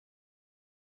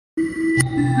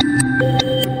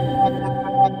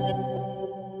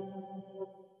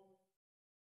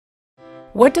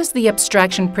What does the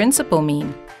abstraction principle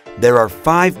mean? There are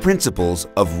 5 principles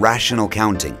of rational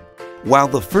counting. While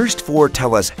the first 4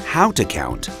 tell us how to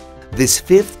count, this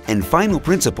 5th and final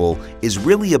principle is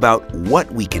really about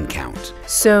what we can count.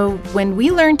 So, when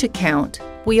we learn to count,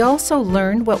 we also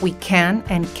learn what we can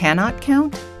and cannot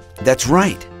count? That's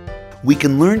right. We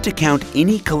can learn to count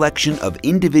any collection of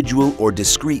individual or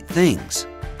discrete things.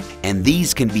 And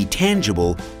these can be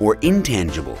tangible or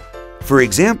intangible. For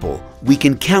example, we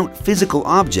can count physical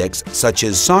objects such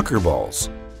as soccer balls.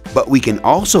 But we can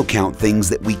also count things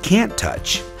that we can't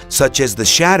touch, such as the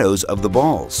shadows of the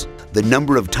balls, the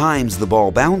number of times the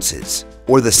ball bounces,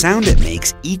 or the sound it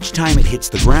makes each time it hits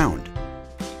the ground.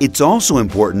 It's also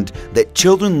important that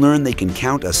children learn they can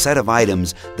count a set of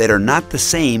items that are not the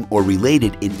same or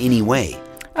related in any way.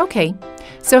 Okay,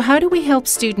 so how do we help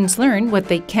students learn what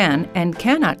they can and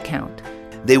cannot count?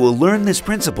 They will learn this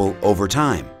principle over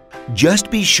time.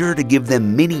 Just be sure to give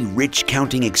them many rich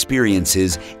counting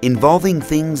experiences involving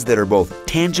things that are both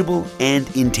tangible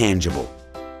and intangible.